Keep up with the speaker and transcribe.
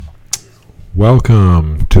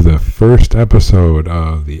Welcome to the first episode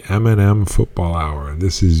of the M&M Football Hour.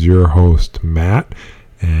 This is your host, Matt,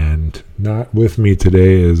 and not with me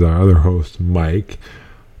today is our other host, Mike,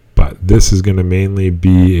 but this is going to mainly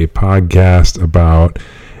be a podcast about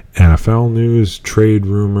NFL news, trade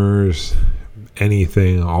rumors,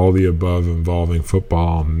 anything, all the above involving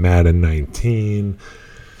football, Madden 19,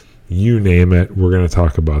 you name it. We're going to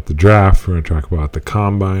talk about the draft, we're going to talk about the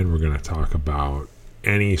combine, we're going to talk about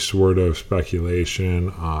any sort of speculation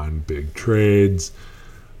on big trades.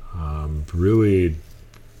 Really,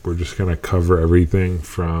 we're just going to cover everything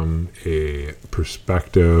from a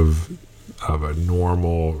perspective of a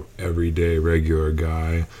normal, everyday, regular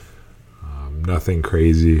guy. Nothing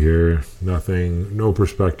crazy here. No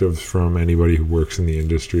perspectives from anybody who works in the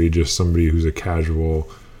industry, just somebody who's a casual,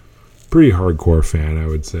 pretty hardcore fan, I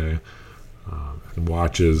would say, and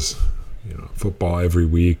watches football every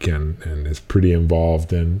week and is pretty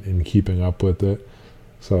involved in keeping up with it.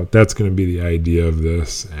 So that's going to be the idea of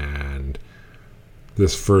this, and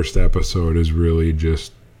this first episode is really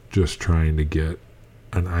just trying to get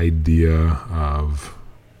an idea of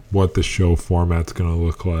what the show format's going to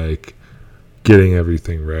look like, getting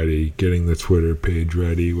everything ready, getting the Twitter page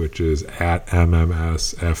ready, which is at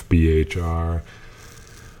MMSFBHR.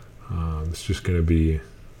 It's just going to be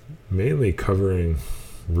mainly covering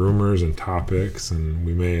rumors and topics, and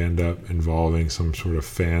we may end up involving some sort of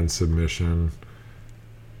fan submission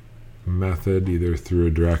method, either through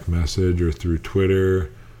a direct message or through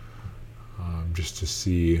Twitter, just to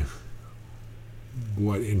see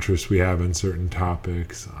what interest we have in certain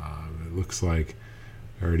topics. It looks like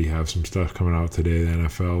I already have some stuff coming out today. The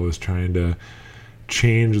NFL is trying to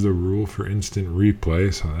change the rule for instant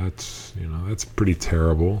replay, so that's pretty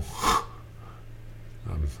terrible.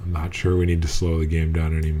 I'm not sure we need to slow the game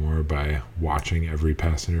down anymore by watching every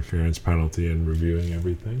pass interference penalty and reviewing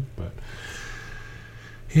everything. But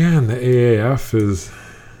yeah, and the AAF is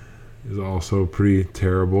also pretty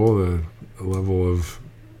terrible. The level of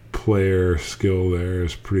player skill there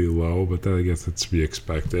is pretty low, but I guess that's to be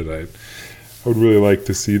expected. I would really like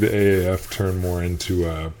to see the AAF turn more into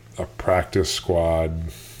a practice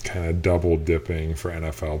squad, kind of double dipping for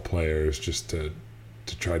NFL players, just to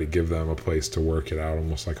try to give them a place to work it out,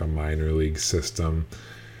 almost like a minor league system.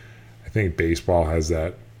 I think baseball has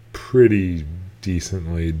that pretty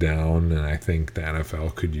decently down, and I think the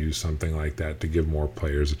NFL could use something like that to give more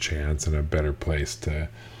players a chance and a better place to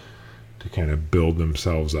kind of build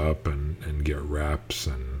themselves up and get reps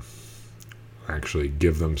and actually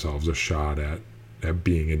give themselves a shot at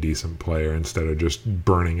being a decent player instead of just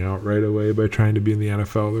burning out right away by trying to be in the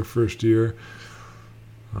NFL their first year.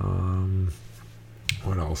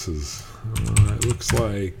 What else is... it looks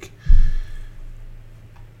like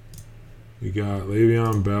we got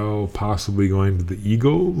Le'Veon Bell possibly going to the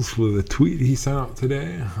Eagles with a tweet he sent out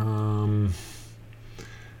today.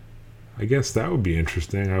 I guess that would be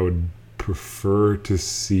interesting. I would prefer to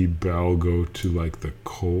see Bell go to like the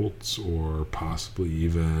Colts or possibly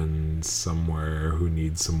even somewhere who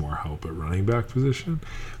needs some more help at running back position.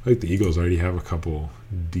 Like the Eagles already have a couple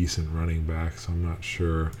decent running backs, so I'm not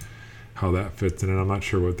sure how that fits in, and I'm not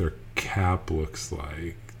sure what their cap looks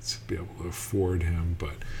like to be able to afford him,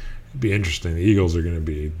 but it'd be interesting. The Eagles are going to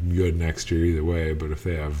be good next year either way, but if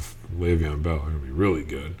they have Le'Veon Bell, they're going to be really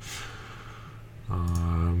good.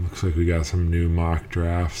 Looks like we got some new mock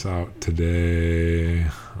drafts out today.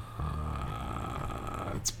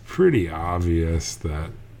 It's pretty obvious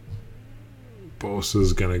that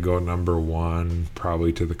Bosa's going to go number one,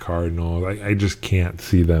 probably to the Cardinals. I just can't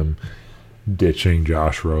see them ditching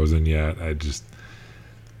Josh Rosen yet. I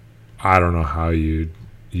don't know how you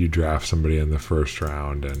draft somebody in the first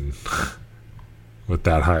round and with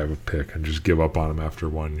that high of a pick and just give up on him after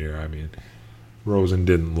 1 year. I mean, Rosen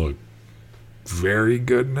didn't look very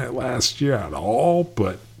good in it last year at all,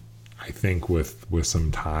 but I think with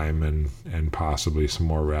some time and possibly some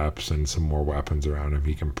more reps and some more weapons around him,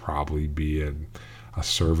 he can probably be a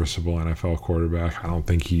serviceable NFL quarterback. I don't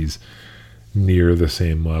think he's near the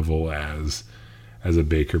same level as a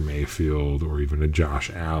Baker Mayfield or even a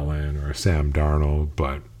Josh Allen or a Sam Darnold,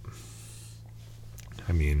 but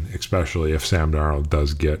I mean, especially if Sam Darnold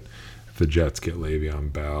if the Jets get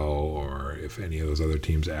Le'Veon Bell, or if any of those other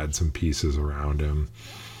teams add some pieces around him,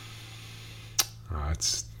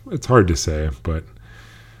 it's hard to say, but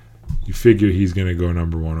you figure he's going to go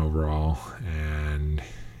number one overall, and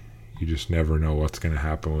you just never know what's going to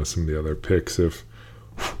happen with some of the other picks. If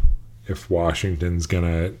Washington's going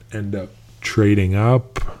to end up trading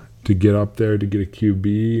up to get up there to get a QB,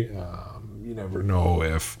 you never know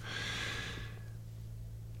if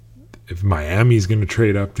Miami's going to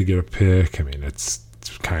trade up to get a pick. I mean, it's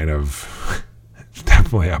it's kind of it's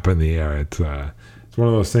definitely up in the air. It's one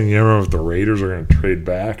of those things. You never know if the Raiders are going to trade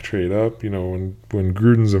back, trade up. When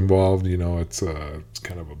Gruden's involved, it's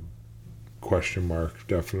kind of a question mark,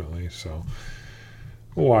 definitely. So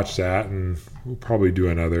we'll watch that, and we'll probably do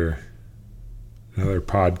another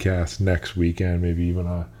podcast next weekend, maybe even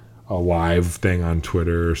a live thing on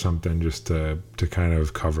Twitter or something, just to kind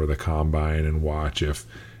of cover the combine and watch if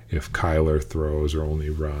Kyler throws or only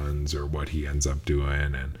runs or what he ends up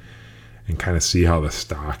doing, and kind of see how the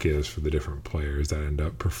stock is for the different players that end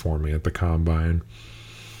up performing at the combine.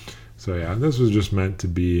 So yeah, this was just meant to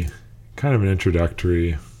be kind of an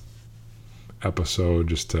introductory episode,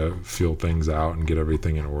 just to feel things out and get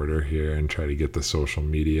everything in order here and try to get the social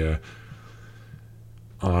media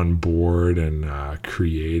on board and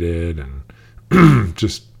created, and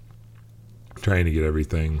just trying to get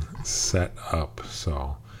everything set up.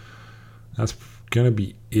 So that's gonna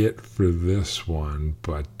be it for this one,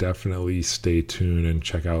 but definitely stay tuned and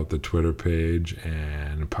check out the Twitter page,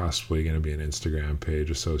 and possibly gonna be an Instagram page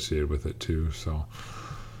associated with it too. So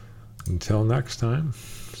until next time,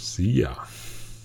 see ya.